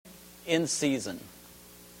in season.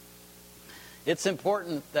 It's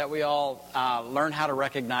important that we all learn how to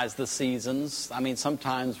recognize the seasons. I mean,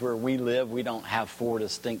 sometimes where we live, we don't have 4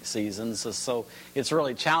 distinct seasons. So it's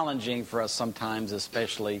really challenging for us sometimes,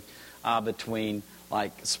 especially between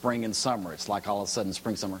like spring and summer. It's like all of a sudden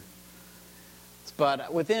spring, summer.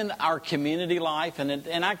 But within our community life,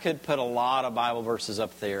 and I could put a lot of Bible verses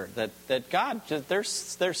up there, that God, there's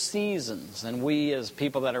seasons. And we as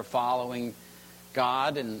people that are following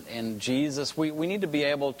God and Jesus, we need to be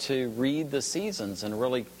able to read the seasons and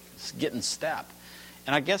really get in step.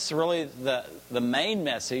 And I guess really the main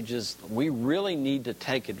message is we really need to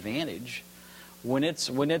take advantage when it's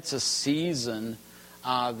a season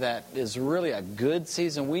that is really a good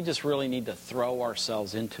season. We just really need to throw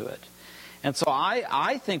ourselves into it. And so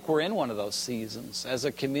I think we're in one of those seasons as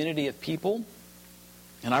a community of people.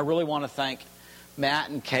 And I really want to thank Matt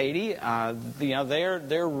and Katie.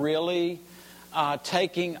 They're really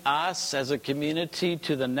taking us as a community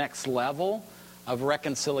to the next level of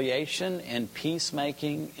reconciliation and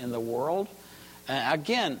peacemaking in the world.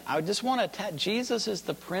 Again, I just want to Jesus is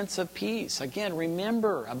the Prince of Peace. Again,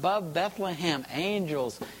 remember, above Bethlehem,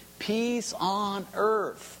 angels, peace on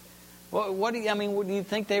earth. What do you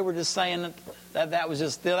think they were just saying that was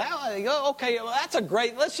just, okay, well, that's a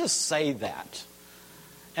great, let's just say that.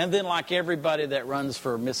 And then like everybody that runs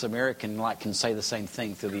for Miss American can say the same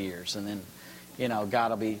thing through the years. And then, God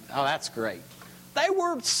will be, oh, that's great. They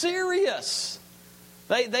were serious.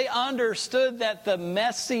 They understood that the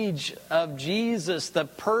message of Jesus, the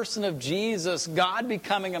person of Jesus, God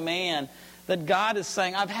becoming a man, that God is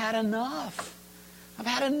saying, I've had enough. I've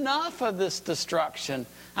had enough of this destruction.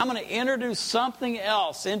 I'm going to introduce something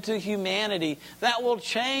else into humanity that will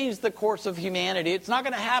change the course of humanity. It's not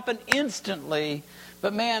going to happen instantly,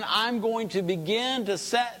 but man, I'm going to begin to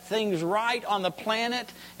set things right on the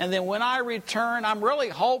planet. And then when I return, I'm really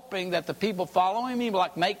hoping that the people following me will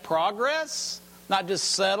make progress, not just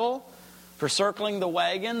settle for circling the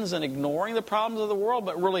wagons and ignoring the problems of the world,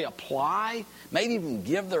 but really apply, maybe even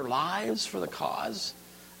give their lives for the cause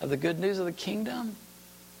of the good news of the kingdom.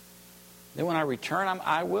 Then when I return,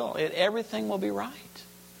 I will. Everything will be right.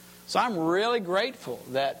 So I'm really grateful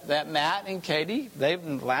that Matt and Katie, they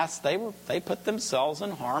put themselves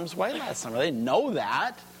in harm's way last summer. They didn't know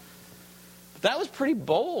that. But that was pretty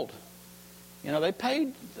bold. They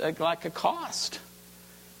paid like a cost.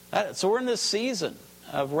 So we're in this season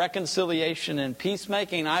of reconciliation and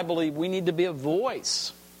peacemaking. I believe we need to be a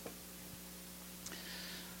voice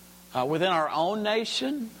within our own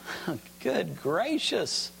nation. Good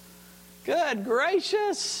gracious. Good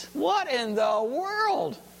gracious. What in the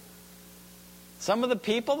world? Some of the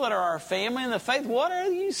people that are our family in the faith, what are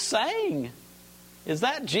you saying? Is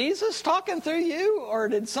that Jesus talking through you, or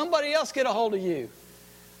did somebody else get a hold of you?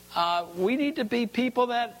 We need to be people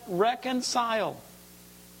that reconcile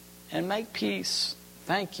and make peace.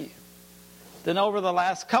 Thank you. Then over the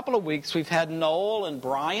last couple of weeks, we've had Noel and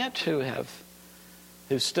Bryant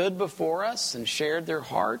who stood before us and shared their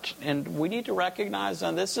heart. And we need to recognize,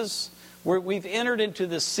 and this is where we've entered into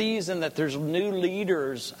the season that there's new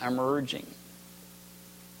leaders emerging.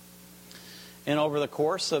 And over the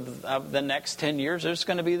course of the next 10 years, there's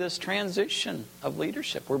going to be this transition of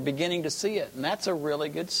leadership. We're beginning to see it, and that's a really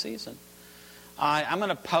good season. I'm going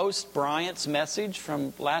to post Bryant's message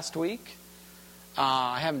from last week.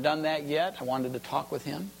 I haven't done that yet. I wanted to talk with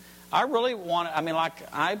him. I really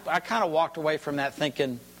I kind of walked away from that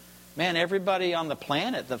thinking, man, everybody on the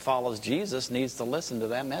planet that follows Jesus needs to listen to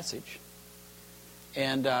that message.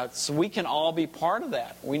 And so we can all be part of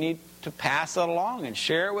that. We need to pass it along and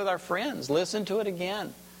share it with our friends. Listen to it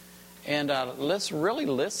again. And let's really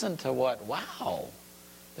listen to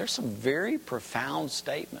there's some very profound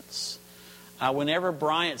statements. Whenever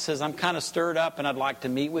Bryant says, I'm kind of stirred up and I'd like to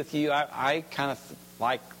meet with you, I kind of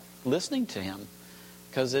like listening to him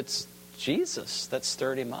because it's Jesus that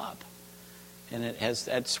stirred him up. And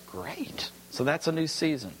that's great. So that's a new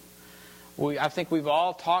season. I think we've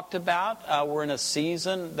all talked about, we're in a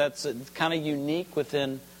season that's kind of unique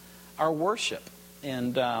within our worship.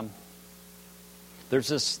 And there's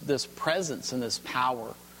this presence and this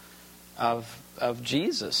power of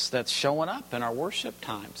Jesus that's showing up in our worship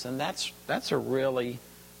times. And that's a really,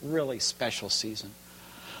 really special season.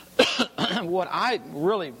 What I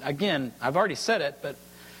really, again, I've already said it, but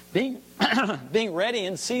being ready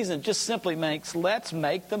in season just simply let's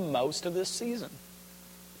make the most of this season.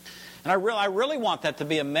 And I really want that to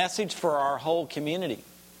be a message for our whole community.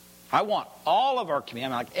 I want all of our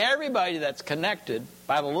community, everybody that's connected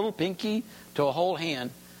by the little pinky to a whole hand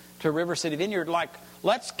to River City Vineyard,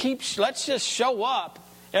 let's just show up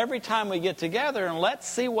every time we get together and let's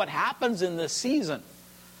see what happens in this season.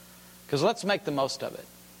 Because let's make the most of it.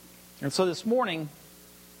 And so this morning,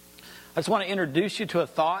 I just want to introduce you to a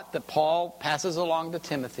thought that Paul passes along to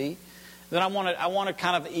Timothy. Then I want to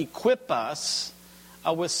kind of equip us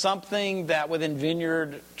with something that within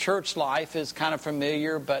Vineyard church life is kind of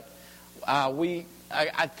familiar, but I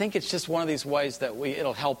think it's just one of these ways that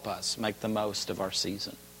it'll help us make the most of our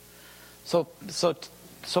season. So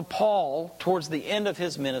Paul, towards the end of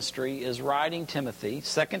his ministry, is writing Timothy,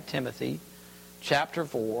 2 Timothy, chapter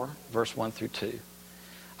 4, verse 1 through 2.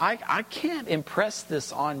 I can't impress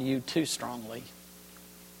this on you too strongly.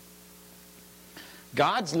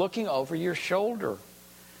 God's looking over your shoulder.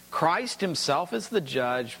 Christ himself is the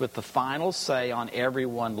judge with the final say on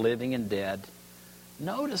everyone living and dead.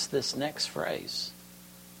 Notice this next phrase.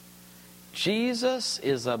 Jesus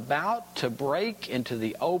is about to break into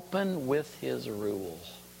the open with his rule.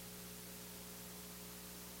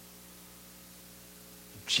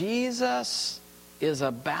 Jesus is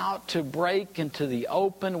about to break into the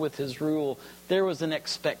open with his rule. There was an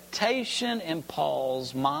expectation in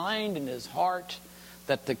Paul's mind and his heart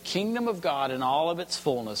that the kingdom of God in all of its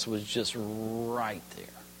fullness was just right there.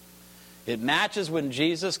 It matches when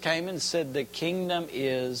Jesus came and said the kingdom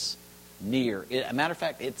is near. As a matter of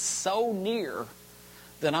fact, it's so near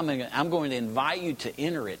that I'm going to invite you to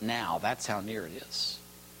enter it now. That's how near it is.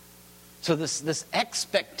 So this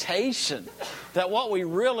expectation that what we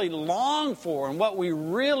really long for and what we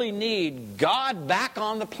really need, God back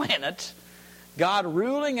on the planet, God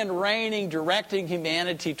ruling and reigning, directing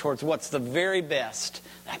humanity towards what's the very best.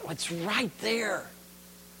 That's right there.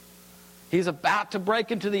 He's about to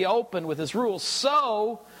break into the open with his rule.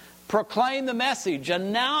 So, proclaim the message.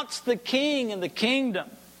 Announce the king and the kingdom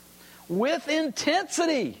with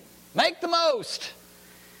intensity. Make the most.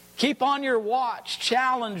 Keep on your watch.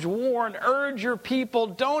 Challenge, warn, urge your people.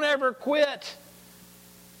 Don't ever quit.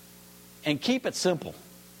 And keep it simple.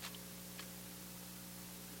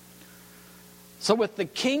 So with the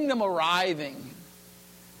kingdom arriving,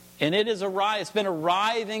 and it's been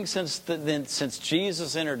arriving since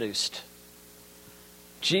Jesus introduced.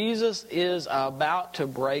 Jesus is about to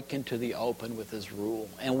break into the open with his rule.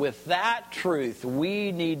 And with that truth,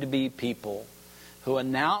 we need to be people who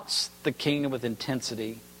announce the kingdom with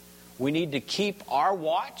intensity. We need to keep our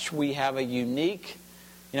watch. We have a unique,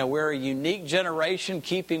 we're a unique generation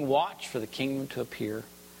keeping watch for the kingdom to appear.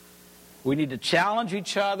 We need to challenge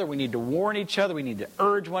each other. We need to warn each other. We need to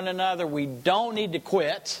urge one another. We don't need to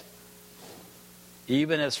quit,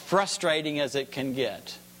 even as frustrating as it can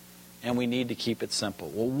get. And we need to keep it simple.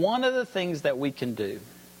 Well, one of the things that we can do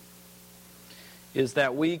is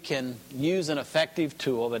that we can use an effective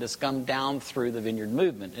tool that has come down through the Vineyard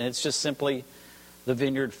movement. And it's just simply the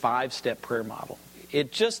Vineyard 5-step prayer model.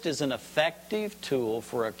 It just is an effective tool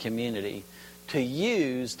for a community to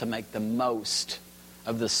use to make the most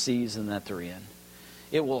of the season that they're in.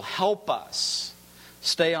 It will help us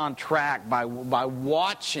stay on track by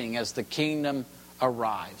watching as the kingdom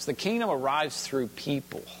arrives. The kingdom arrives through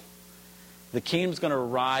people. The kingdom's going to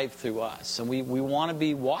arrive through us. And we want to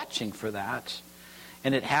be watching for that.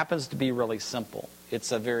 And it happens to be really simple.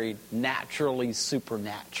 It's a very naturally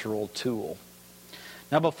supernatural tool.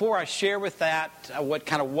 Now, before I share with that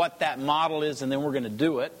what that model is, and then we're going to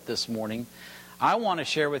do it this morning, I want to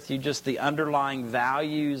share with you just the underlying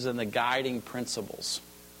values and the guiding principles.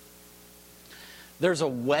 There's a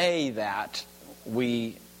way that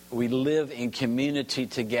we live in community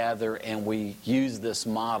together and we use this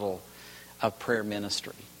model of prayer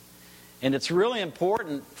ministry. And it's really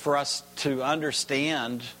important for us to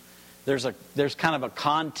understand there's kind of a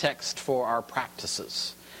context for our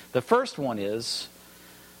practices. The first one is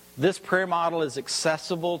this prayer model is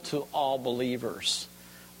accessible to all believers.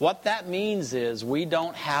 What that means is we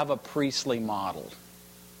don't have a priestly model.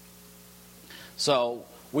 So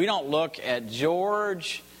we don't look at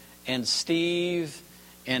George and Steve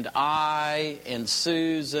and I and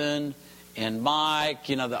Susan and Mike,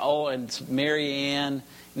 and Mary Ann,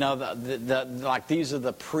 like these are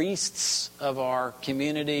the priests of our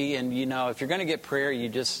community. And if you're going to get prayer, you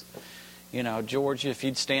just, George, if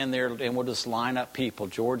you'd stand there and we'll just line up people.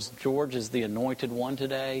 George is the anointed one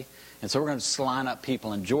today. And so we're going to just line up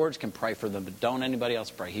people, and George can pray for them, but don't anybody else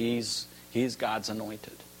pray. He's God's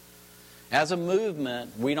anointed. As a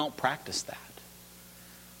movement, we don't practice that.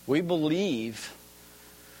 We believe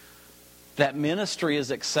that ministry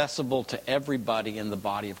is accessible to everybody in the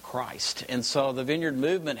body of Christ. And so the Vineyard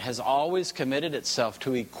movement has always committed itself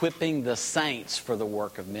to equipping the saints for the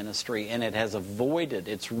work of ministry, and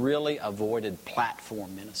it's really avoided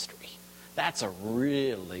platform ministry. That's a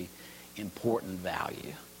really important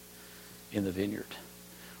value in the Vineyard.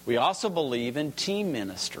 We also believe in team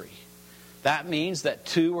ministry. That means that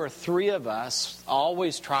 2 or 3 of us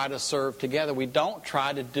always try to serve together. We don't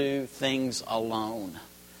try to do things alone.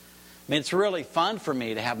 I mean, it's really fun for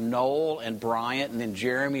me to have Noel and Bryant and then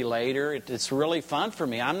Jeremy later. It's really fun for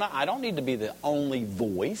me. I don't need to be the only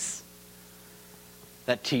voice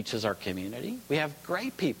that teaches our community. We have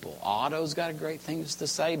great people. Otto's got great things to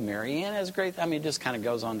say. Marianne has great... I mean, it just kind of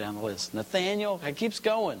goes on down the list. Nathaniel, it keeps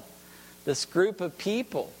going. This group of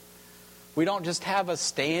people. We don't just have a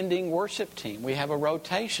standing worship team. We have a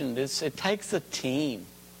rotation. It takes a team.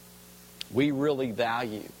 We really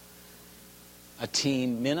value a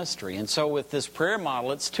team ministry. And so with this prayer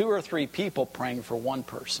model, it's 2 or 3 people praying for one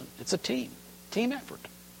person. It's a team effort.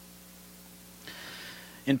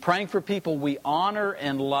 In praying for people, we honor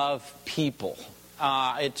and love people.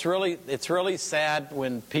 It's really sad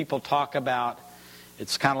when people talk about,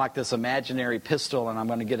 it's kind of like this imaginary pistol, and I'm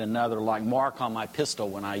going to get another like mark on my pistol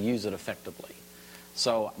when I use it effectively.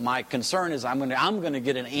 So my concern is I'm going to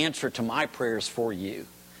get an answer to my prayers for you.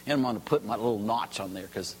 And I'm going to put my little notch on there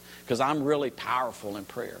because I'm really powerful in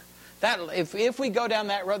prayer. That if we go down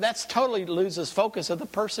that road, that's totally loses focus of the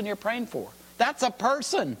person you're praying for. That's a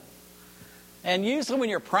person. And usually when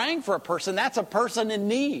you're praying for a person, that's a person in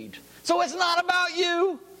need. So it's not about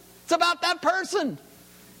you. It's about that person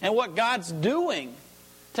and what God's doing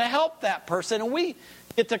to help that person. And we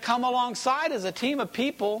get to come alongside as a team of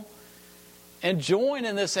people and join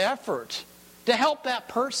in this effort to help that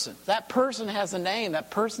person. That person has a name.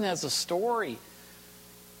 That person has a story.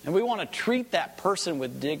 And we want to treat that person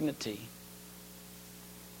with dignity.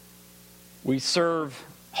 We serve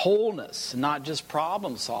wholeness, not just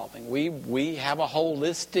problem solving. We have a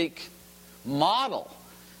holistic model.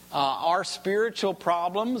 Our spiritual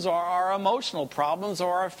problems, or our emotional problems,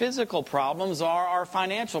 or our physical problems, or our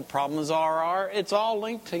financial problems, it's all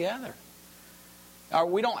linked together.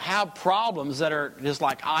 We don't have problems that are just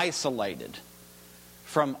like isolated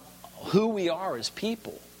from who we are as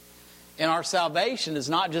people. And our salvation is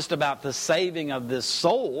not just about the saving of this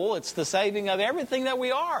soul, it's the saving of everything that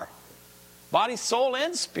we are. Body, soul,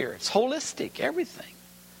 and spirit. It's holistic, everything.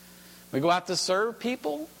 We go out to serve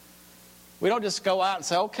people. We don't just go out and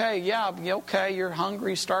say, okay, you're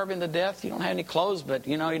hungry, starving to death, you don't have any clothes, but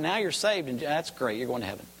now you're saved, and that's great, you're going to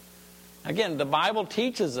heaven. Again, the Bible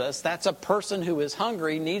teaches us that's a person who is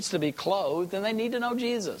hungry, needs to be clothed, and they need to know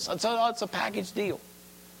Jesus. It's a package deal.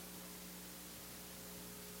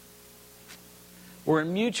 We're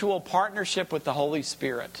in mutual partnership with the Holy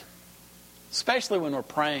Spirit. Especially when we're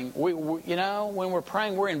praying. When we're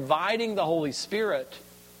praying, we're inviting the Holy Spirit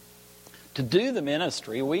to do the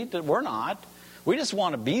ministry. We're not. We just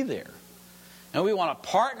want to be there. And we want to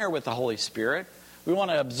partner with the Holy Spirit. We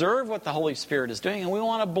want to observe what the Holy Spirit is doing. And we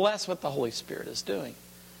want to bless what the Holy Spirit is doing.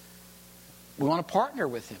 We want to partner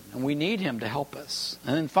with Him. And we need Him to help us.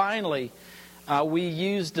 And then finally, we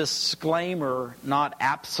use disclaimer, not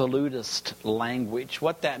absolutist language.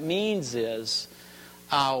 What that means is,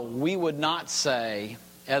 we would not say,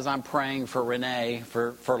 as I'm praying for Renee,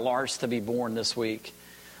 for Lars to be born this week,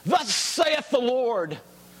 thus saith the Lord.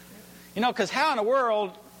 Because how in the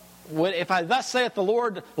world, if I thus saith the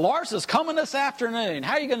Lord, Lars is coming this afternoon.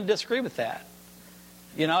 How are you going to disagree with that?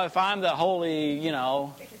 If I'm the holy,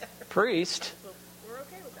 priest. We're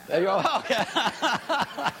okay with that.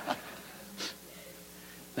 Okay.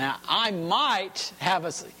 Now, I might have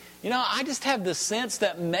I just have the sense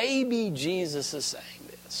that maybe Jesus is saying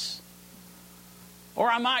this. Or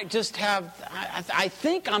I might just have, I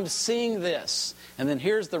think I'm seeing this. And then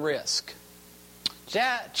here's the risk.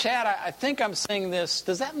 Chad, I think I'm seeing this.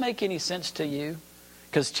 Does that make any sense to you?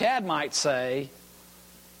 Because Chad might say,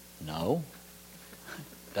 no.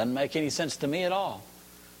 Doesn't make any sense to me at all.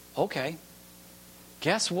 Okay.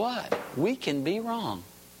 Guess what? We can be wrong.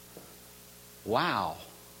 Wow.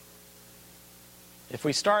 If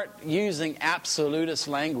we start using absolutist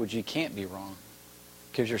language, you can't be wrong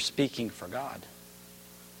because you're speaking for God.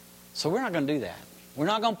 So we're not going to do that. We're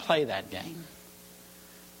not going to play that game.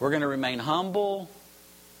 We're going to remain humble.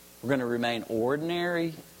 We're going to remain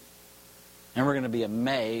ordinary. And we're going to be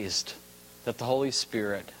amazed that the Holy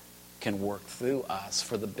Spirit can work through us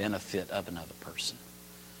for the benefit of another person.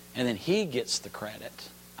 And then He gets the credit.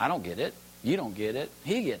 I don't get it. You don't get it.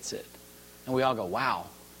 He gets it. And we all go, wow,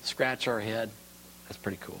 scratch our head. That's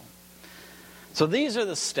pretty cool. So these are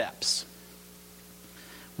the steps.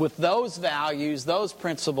 With those values, those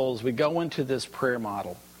principles, we go into this prayer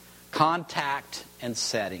model. Contact and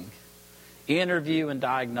setting. Interview and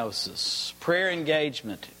diagnosis. Prayer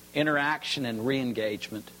engagement. Interaction and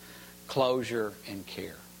re-engagement. Closure and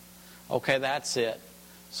care. Okay, that's it.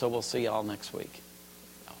 So we'll see y'all next week.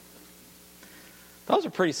 Those are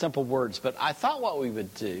pretty simple words, but I thought what we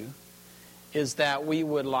would do is that we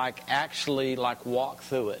would actually walk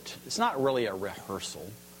through it. It's not really a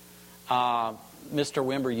rehearsal. Mr.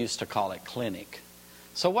 Wimber used to call it clinic.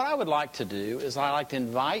 So what I would like to do is I'd like to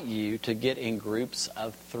invite you to get in groups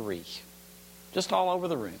of 3. Just all over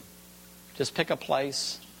the room. Just pick a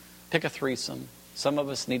place, pick a threesome. Some of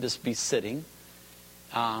us need to be sitting.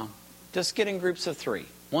 Just get in groups of 3.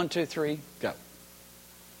 1, 2, 3, go.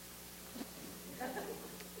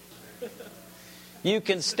 You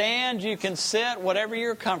can stand, you can sit, whatever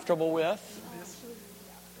you're comfortable with.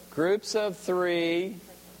 Groups of 3.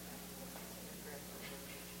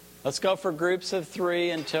 Let's go for groups of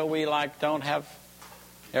 3 until we don't have...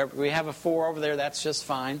 We have a 4 over there, that's just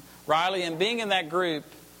fine. Riley, in being in that group,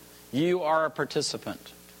 you are a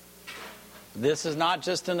participant. This is not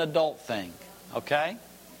just an adult thing, okay?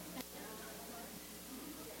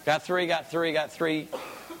 Got 3, got 3, got 3.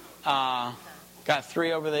 Got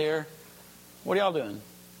 3 over there. What are y'all doing?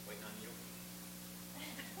 Waiting on you.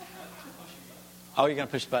 Oh, you're going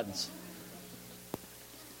to push buttons.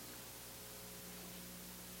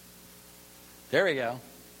 There we go.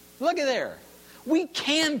 Look at there. We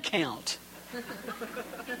can count.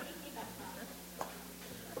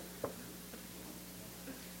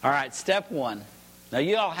 All right, step 1. Now,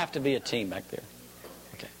 you all have to be a team back there.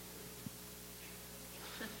 Okay.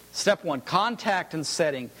 Step 1, contact and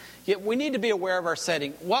setting. We need to be aware of our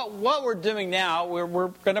setting. What we're doing now, we're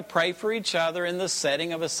going to pray for each other in the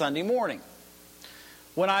setting of a Sunday morning.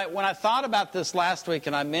 When I thought about this last week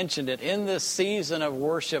and I mentioned it, in this season of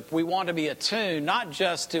worship, we want to be attuned, not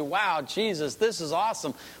just to, wow, Jesus, this is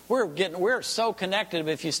awesome. We're so connected.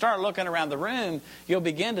 But if you start looking around the room, you'll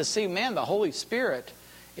begin to see, man, the Holy Spirit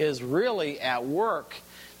is really at work.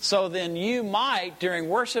 So then you might, during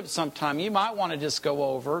worship sometime, you might want to just go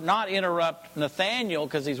over, not interrupt Nathaniel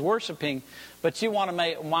because he's worshiping, but you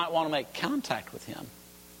might want to make contact with him.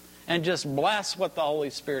 And just bless what the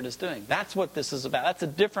Holy Spirit is doing. That's what this is about. That's a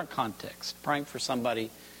different context. Praying for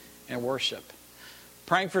somebody in worship.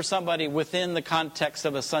 Praying for somebody within the context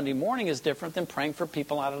of a Sunday morning is different than praying for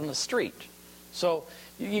people out on the street. So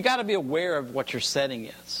you got to be aware of what your setting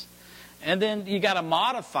is. And then you got to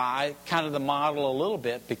modify kind of the model a little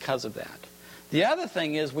bit because of that. The other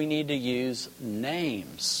thing is we need to use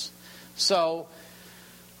names. So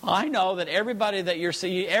I know that everybody that you're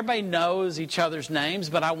seeing, everybody knows each other's names,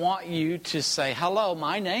 but I want you to say, hello,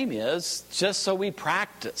 my name is, just so we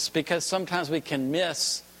practice, because sometimes we can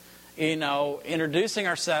miss, introducing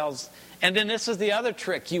ourselves. And then this is the other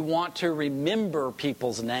trick. You want to remember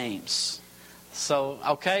people's names. So,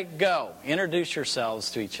 okay, go. Introduce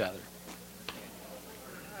yourselves to each other.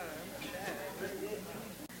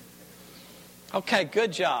 Okay,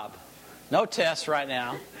 good job. No tests right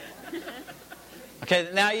now. Okay,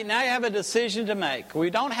 now you have a decision to make. We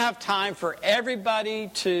don't have time for everybody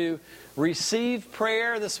to receive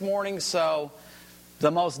prayer this morning, so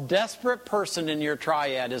the most desperate person in your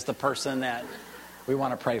triad is the person that we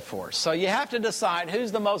want to pray for. So you have to decide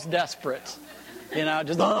who's the most desperate. I'm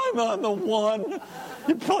the one.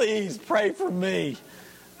 Please pray for me.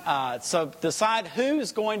 So decide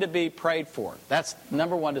who's going to be prayed for. That's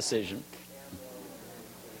number 1 decision.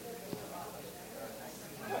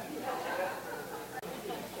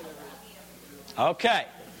 Okay.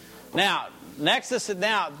 Now, now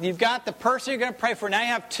you've got the person you're going to pray for. Now you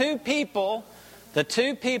have 2 people. The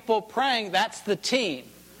 2 people praying, that's the team.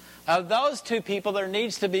 Of those 2 people, there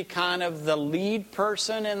needs to be kind of the lead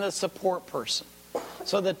person and the support person.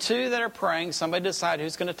 So the 2 that are praying, somebody decide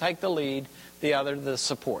who's going to take the lead, the other the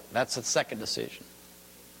support. That's the second decision.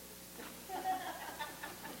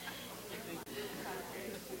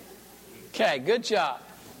 Okay, good job.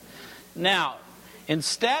 Now, in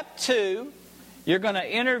step 2, you're going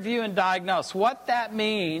to interview and diagnose. What that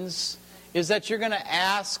means is that you're going to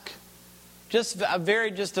ask just a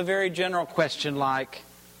very general question like,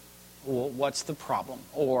 well, what's the problem?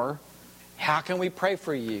 Or, how can we pray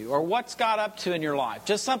for you? Or, what's God up to in your life?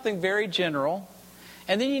 Just something very general.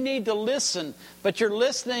 And then you need to listen, but you're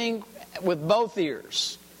listening with both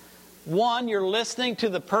ears. One, you're listening to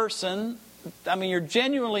the person. You're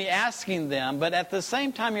genuinely asking them, but at the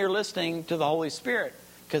same time you're listening to the Holy Spirit.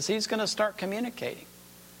 Because He's going to start communicating.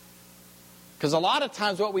 Because a lot of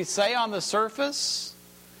times what we say on the surface,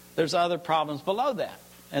 there's other problems below that.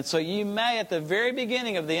 And so you may, at the very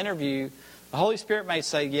beginning of the interview, the Holy Spirit may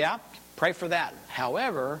say, yeah, pray for that.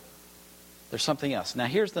 However, there's something else. Now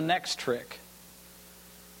here's the next trick.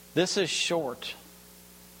 This is short.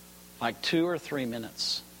 Like 2 or 3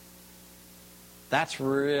 minutes. That's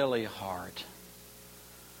really hard.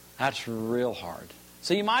 That's real hard.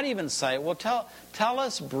 So you might even say, well, tell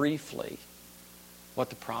us briefly what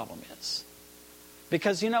the problem is.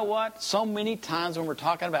 Because you know what? So many times when we're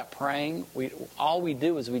talking about praying, all we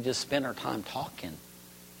do is we just spend our time talking.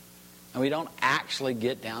 And we don't actually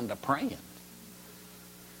get down to praying.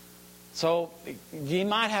 So we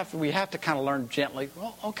have to kind of learn gently,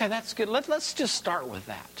 well, okay, that's good. Let's just start with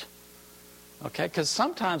that. Okay? Because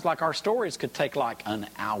sometimes, like, our stories could take like an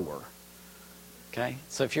hour. Okay?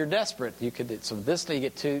 So if you're desperate, you could do so. This day you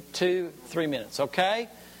get 3 minutes. Okay?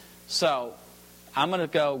 So I'm going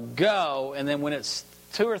to go, and then when it's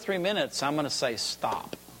 2 or 3 minutes, I'm going to say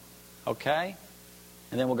stop. Okay?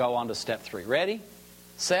 And then we'll go on to step 3. Ready?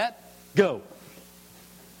 Set? Go.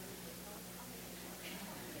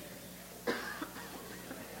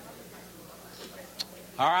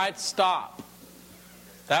 All right, stop.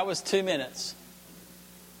 That was 2 minutes.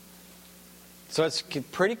 So it's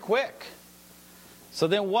pretty quick. So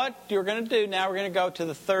then what you're going to do now, we're going to go to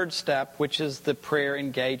the third step, which is the prayer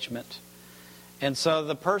engagement. And so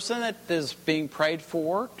the person that is being prayed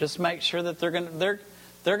for, just make sure that they're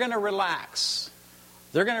going to relax.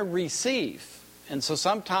 They're going to receive. And so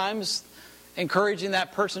sometimes encouraging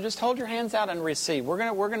that person, just hold your hands out and receive. We're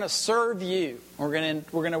going to serve you. We're going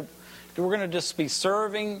to just be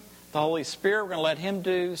serving the Holy Spirit. We're going to let Him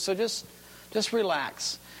do. So just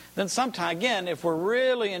relax. Then sometimes, again, if we're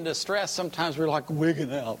really in distress, sometimes we're like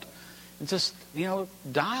wigging out. And just,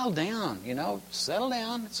 dial down, settle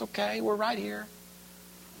down. It's okay. We're right here.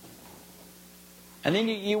 And then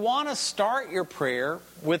you want to start your prayer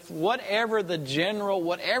with whatever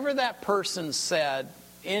that person said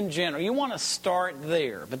in general. You want to start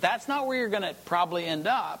there. But that's not where you're going to probably end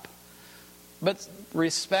up. But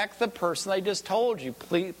respect the person they just told you.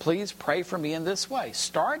 Please pray for me in this way.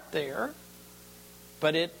 Start there.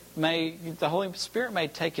 But the Holy Spirit may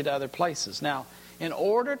take you to other places. Now, in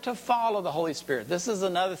order to follow the Holy Spirit, this is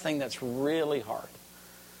another thing that's really hard.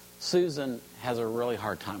 Susan has a really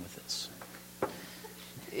hard time with this.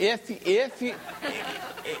 If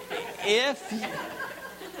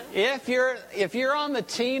you're on the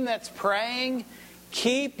team that's praying,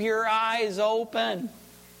 keep your eyes open.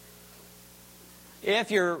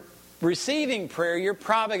 If you're receiving prayer, you're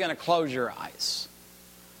probably going to close your eyes.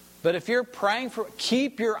 But if you're praying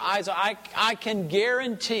keep your eyes. I can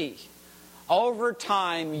guarantee over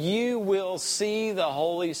time you will see the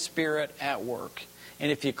Holy Spirit at work.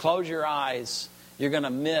 And if you close your eyes, you're going to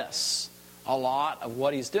miss a lot of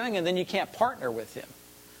what He's doing, and then you can't partner with Him.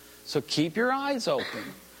 So keep your eyes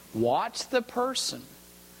open. Watch the person.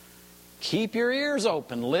 Keep your ears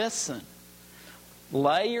open. Listen.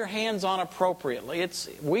 Lay your hands on appropriately.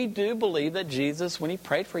 We do believe that Jesus, when He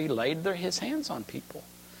prayed for, He laid His hands on people.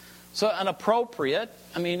 So an appropriate,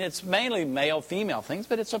 it's mainly male-female things,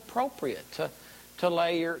 but it's appropriate to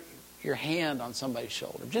lay your hand on somebody's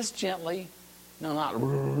shoulder. Just gently. No,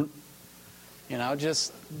 not...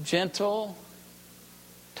 just gentle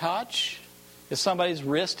touch. If somebody's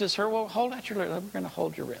wrist is hurt, well, hold out your wrist. We're going to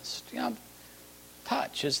hold your wrist.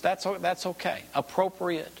 Touch. That's okay.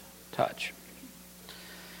 Appropriate touch.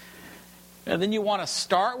 And then you want to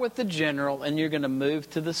start with the general, and you're going to move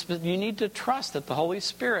to the specific. You need to trust that the Holy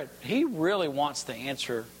Spirit, He really wants to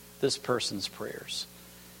answer this person's prayers.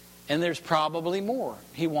 And there's probably more.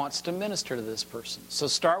 He wants to minister to this person. So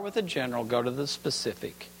start with the general, go to the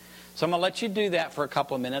specific. So I'm going to let you do that for a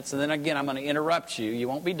couple of minutes, and then again I'm going to interrupt you. You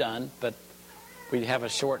won't be done, but we have a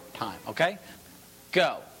short time, okay?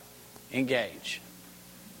 Go. Engage.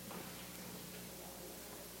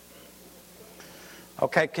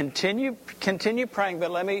 Okay, continue praying,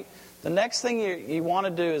 but the next thing you want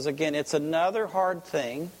to do is, again, it's another hard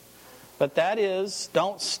thing, but that is,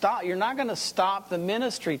 don't stop. You're not going to stop the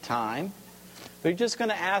ministry time, but you're just going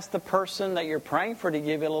to ask the person that you're praying for to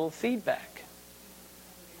give you a little feedback.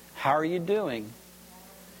 How are you doing?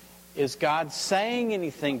 Is God saying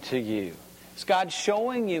anything to you? Is God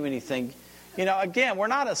showing you anything? Again, we're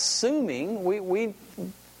not assuming. We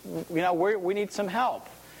need some help.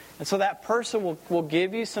 And so that person will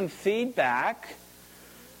give you some feedback,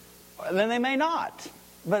 and then they may not.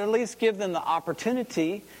 But at least give them the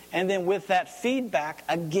opportunity, and then with that feedback,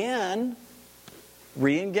 again,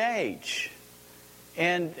 re-engage.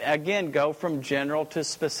 And again, go from general to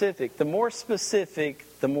specific. The more specific,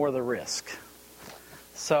 the more the risk.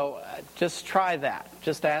 So just try that.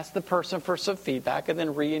 Just ask the person for some feedback, and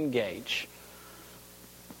then re-engage.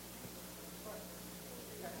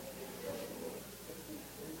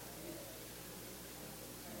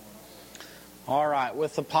 All right,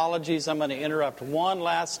 with apologies, I'm going to interrupt one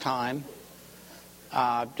last time,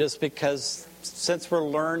 just because since we're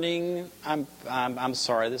learning, I'm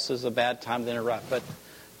sorry, this is a bad time to interrupt, but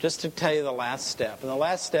just to tell you the last step. And the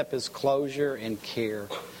last step is closure and care.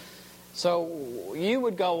 So you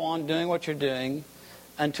would go on doing what you're doing,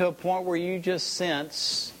 until a point where you just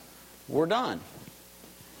sense we're done.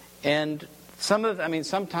 And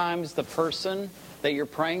sometimes the person that you're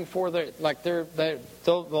praying for,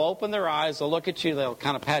 they'll open their eyes, they'll look at you, they'll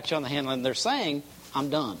kind of pat you on the hand, and they're saying,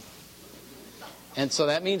 I'm done. And so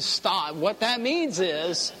that means stop. What that means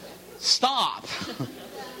is stop.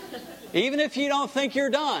 Even if you don't think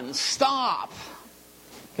you're done, stop.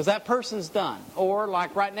 Because that person's done. Or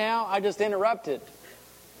like right now, I just interrupted.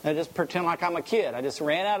 I just pretend like I'm a kid. I just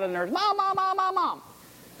ran out of the nurse. Mom, mom, mom, mom, mom.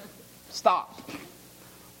 Stop.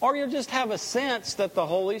 Or you'll just have a sense that the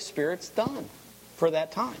Holy Spirit's done for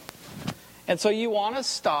that time. And so you want to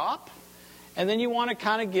stop, and then you want to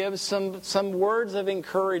kind of give some words of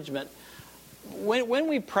encouragement. When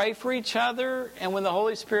we pray for each other, and when the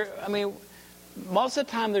Holy Spirit, most of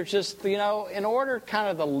the time there's just, in order kind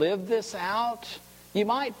of to live this out, you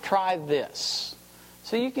might try this.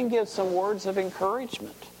 So you can give some words of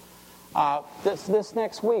encouragement. This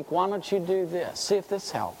next week, why don't you do this? See if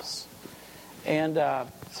this helps. And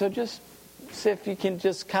so just see if you can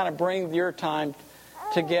just kind of bring your time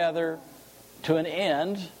together to an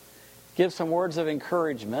end. Give some words of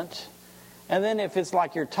encouragement. And then if it's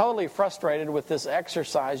like you're totally frustrated with this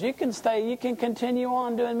exercise, you can continue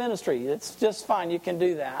on doing ministry. It's just fine. You can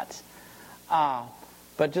do that.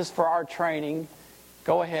 But just for our training,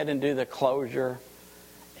 go ahead and do the closure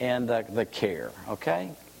and the care.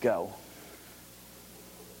 Okay? Go.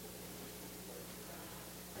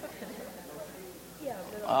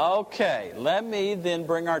 Okay, let me then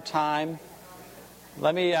bring our time.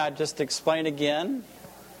 Let me just explain again.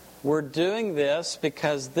 We're doing this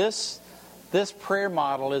because this prayer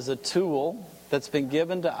model is a tool that's been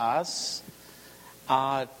given to us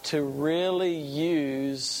to really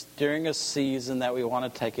use during a season that we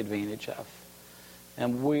want to take advantage of.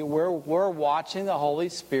 And we're watching the Holy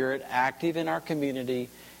Spirit active in our community,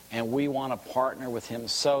 and we want to partner with Him.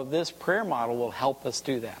 So this prayer model will help us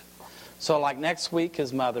do that. So like next week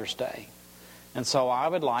is Mother's Day. And so I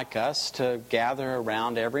would like us to gather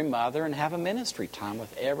around every mother and have a ministry time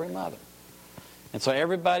with every mother. And so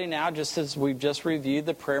everybody now, just as we've just reviewed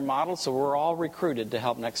the prayer model, so we're all recruited to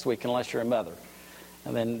help next week unless you're a mother.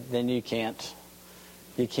 And then you just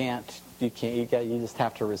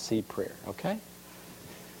have to receive prayer, okay?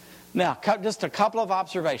 Now, just a couple of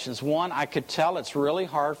observations. One, I could tell it's really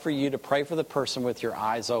hard for you to pray for the person with your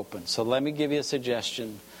eyes open. So let me give you a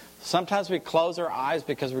suggestion. Sometimes we close our eyes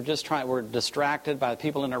because we're distracted by the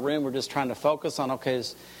people in our room. We're just trying to focus on, okay,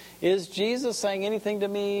 is Jesus saying anything to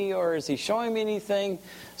me, or is He showing me anything?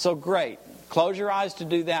 So great. Close your eyes to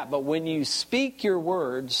do that. But when you speak your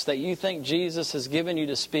words that you think Jesus has given you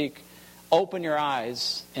to speak, open your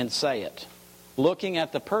eyes and say it, looking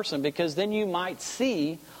at the person, because then you might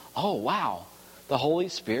see, oh, wow, the Holy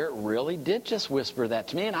Spirit really did just whisper that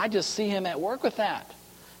to me, and I just see Him at work with that.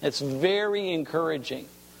 It's very encouraging.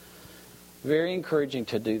 Very encouraging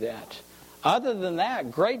to do that. Other than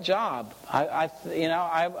that, great job.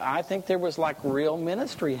 I think there was like real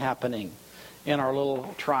ministry happening in our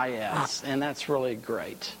little triads, and that's really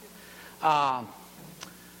great. I'm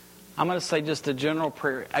going to say just a general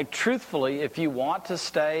prayer. Truthfully, if you want to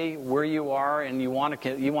stay where you are and you want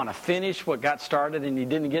to finish what got started and you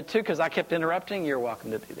didn't get to because I kept interrupting, you're welcome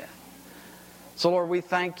to do that. So Lord, we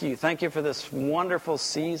thank you. Thank you for this wonderful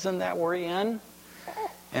season that we're in.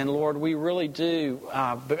 And Lord, we really do,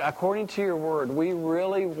 according to your word, we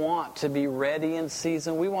really want to be ready in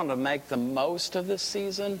season. We want to make the most of this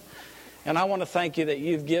season. And I want to thank you that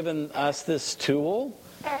you've given us this tool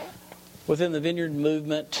within the Vineyard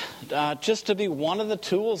movement, just to be one of the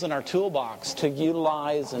tools in our toolbox to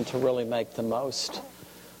utilize and to really make the most.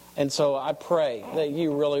 And so I pray that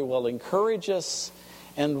you really will encourage us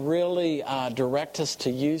and really direct us to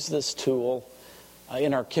use this tool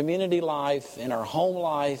in our community life, in our home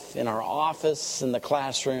life, in our office, in the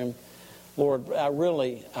classroom. Lord,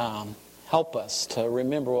 really help us to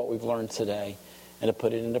remember what we've learned today and to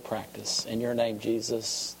put it into practice. In your name,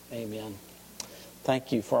 Jesus, amen.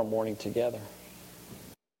 Thank you for our morning together.